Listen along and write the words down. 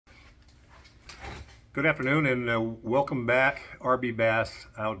Good afternoon and welcome back, RB Bass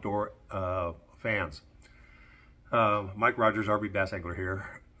Outdoor fans. Mike Rogers, RB Bass Angler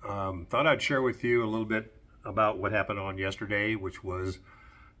here. Thought I'd share with you a little bit about what happened on yesterday, which was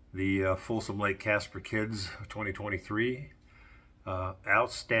the Folsom Lake Cast4Kids 2023.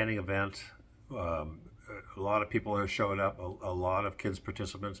 Outstanding event. A lot of people have showed up, a lot of kids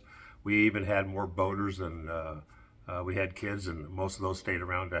participants. We even had more boaters than we had kids, and most of those stayed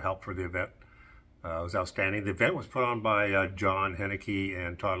around to help for the event. It was outstanding. The event was put on by John Henneke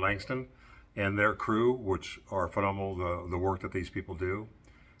and Todd Langston and their crew, which are phenomenal, the work that these people do,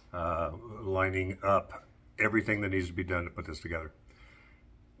 lining up everything that needs to be done to put this together.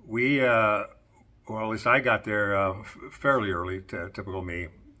 We, well, at least I got there fairly early, typical me,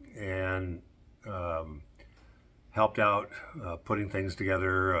 and helped out putting things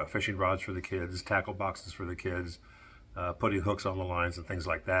together, fishing rods for the kids, tackle boxes for the kids, putting hooks on the lines and things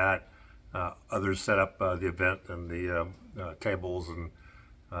like that. Others set up the event and the tables and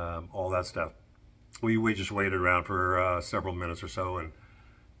all that stuff. We just waited around for several minutes or so, and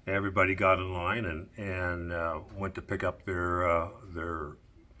everybody got in line and went to pick up their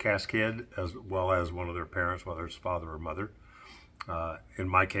cast kid as well as one of their parents, whether it's father or mother. In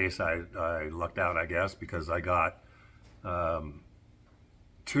my case, I lucked out, I guess, because I got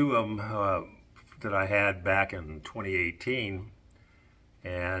two of them that I had back in 2018.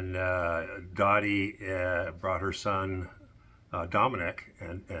 And Dottie brought her son Dominic,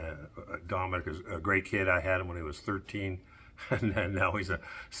 and Dominic is a great kid. I had him when he was 13, and now he's a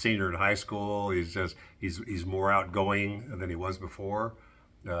senior in high school. He's more outgoing than he was before,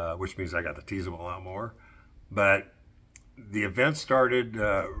 which means I got to tease him a lot more. But the event started,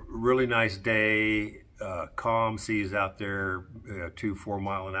 really nice day, calm seas out there, 2-4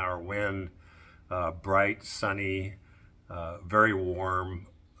 mile an hour wind, bright, sunny. Very warm.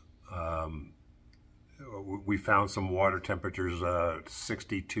 We found some water temperatures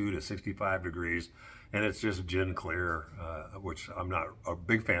 62 to 65 degrees, and it's just gin clear, which I'm not a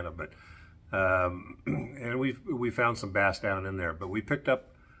big fan of. But and we found some bass down in there. But we got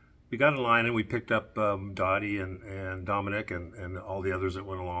in line and we picked up Dottie and Dominic and all the others that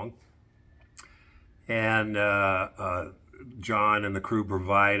went along. And John and the crew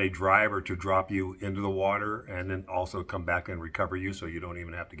provide a driver to drop you into the water and then also come back and recover you, so you don't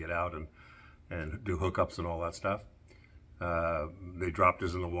even have to get out and do hookups and all that stuff. They dropped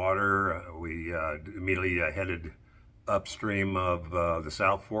us in the water. We immediately headed upstream of the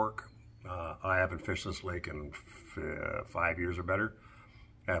South Fork. I haven't fished this lake in 5 years or better.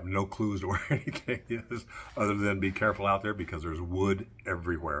 I have no clues to where anything is other than be careful out there because there's wood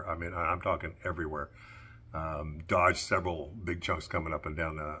everywhere. I mean, I'm talking everywhere. Dodged several big chunks coming up and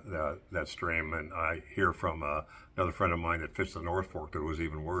down that stream, and I hear from another friend of mine that fished the North Fork that it was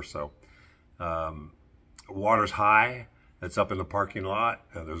even worse. So water's high, it's up in the parking lot,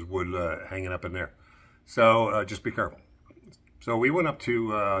 and there's wood hanging up in there, so just be careful. So we went up to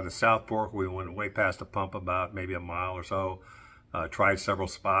the South Fork. We went way past the pump, about maybe a mile or so, tried several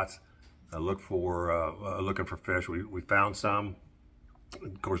spots, looking for fish. We found some.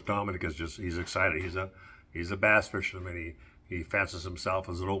 Of course, Dominic is he's excited. He's a bass fisherman. He fancies himself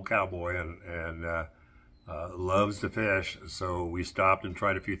as an old cowboy and loves to fish. So we stopped and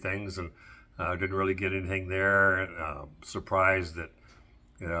tried a few things and didn't really get anything there. Surprised that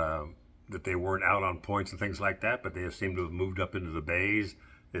that they weren't out on points and things like that, but they seem to have moved up into the bays.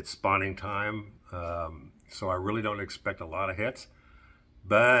 It's spawning time, so I really don't expect a lot of hits.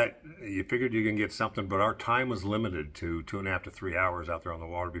 But you figured you can get something, but our time was limited to 2.5 to 3 hours out there on the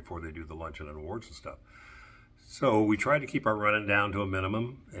water before they do the luncheon and awards and stuff. So we tried to keep our running down to a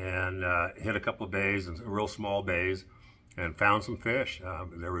minimum and hit a couple of bays, and real small bays, and found some fish.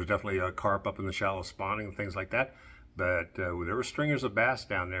 There was definitely a carp up in the shallow spawning and things like that, but there were stringers of bass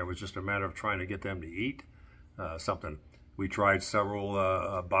down there. It was just a matter of trying to get them to eat something. We tried several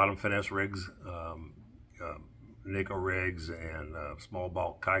bottom finesse rigs, Nico rigs and small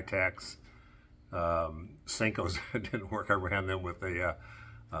bulk Kitex. Senkos didn't work. I ran them with a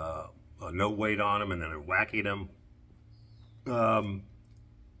no weight on them and then I whackied them.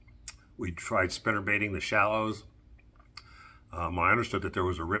 We tried spinner baiting the shallows. I understood that there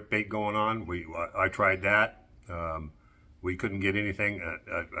was a rip bait going on. I tried that. We couldn't get anything.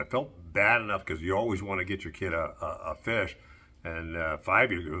 I felt bad enough because you always want to get your kid a fish. And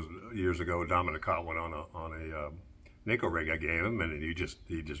 5 years ago, Dominic caught one on a Nico rig I gave him, and he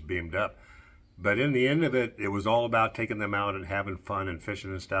just beamed up. But in the end of it, it was all about taking them out and having fun and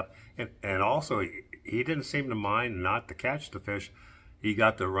fishing and stuff. And also, he didn't seem to mind not to catch the fish. He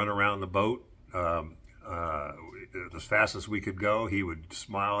got to run around the boat, As fast as we could go, he would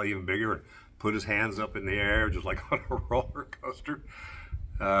smile even bigger and put his hands up in the air, just like on a roller coaster.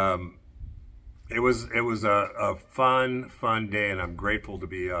 It was a fun day, and I'm grateful to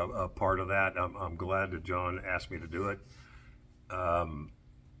be a part of that. I'm glad that John asked me to do it.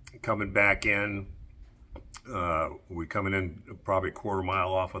 Coming back in, we coming in probably a quarter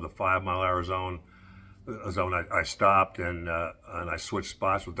mile off of the 5 mile hour zone. I stopped and I switched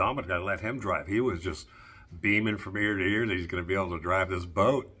spots with Dominic. I let him drive. He was just beaming from ear to ear that he's going to be able to drive this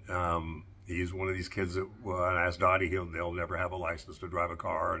boat. He's one of these kids that, when I asked Dottie, they'll never have a license to drive a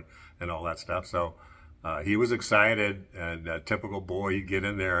car and all that stuff. So he was excited, and typical boy, he'd get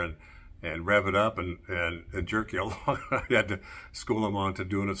in there and rev it up and jerk you along. I had to school him on to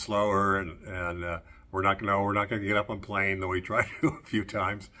doing it slower, and we're not going to get up on plane, though we tried to a few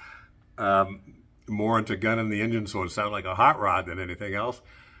times. More into gunning the engine so it sounded like a hot rod than anything else.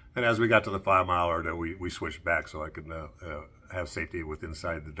 And as we got to the 5 miler, we switched back so I could have safety with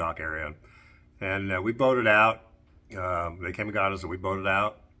inside the dock area. And we boated out. They came and got us, and we boated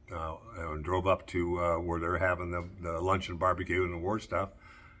out and drove up to where they're having the lunch and barbecue and award stuff,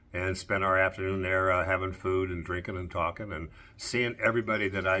 and spent our afternoon there having food and drinking and talking and seeing everybody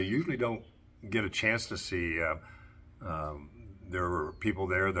that I usually don't get a chance to see. There were people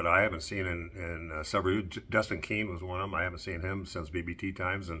there that I haven't seen in several years. Dustin Keene was one of them. I haven't seen him since BBT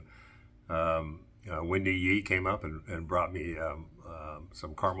times. And Wendy Yee came up and brought me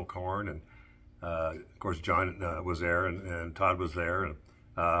some caramel corn. And of course, John was there, and Todd was there. And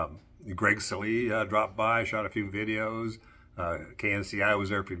Greg Silly dropped by, shot a few videos. KNCI was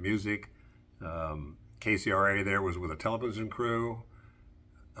there for music. KCRA there was with a television crew.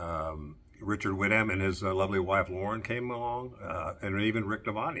 Richard Whittam and his lovely wife Lauren came along, and even Rick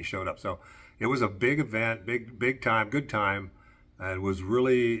Devani showed up. So it was a big event, big time, good time, and was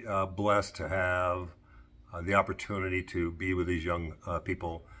really blessed to have the opportunity to be with these young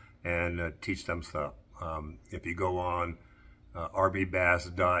people and teach them stuff. If you go on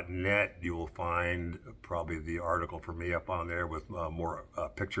rbbass.net, you will find probably the article for me up on there with more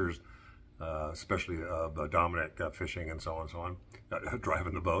pictures, especially of Dominic fishing and so on and so on,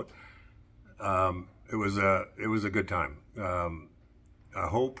 driving the boat. It was a good time. I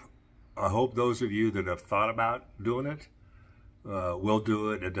hope those of you that have thought about doing it will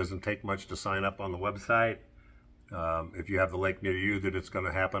do it. It doesn't take much to sign up on the website. If you have the lake near you that it's going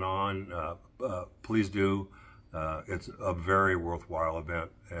to happen on, please do. It's a very worthwhile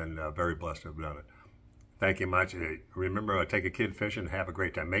event, and very blessed to have done it. Thank you much. Remember, take a kid fishing, have a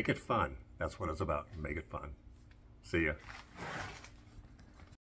great time. Make it fun. That's what it's about. Make it fun. See ya.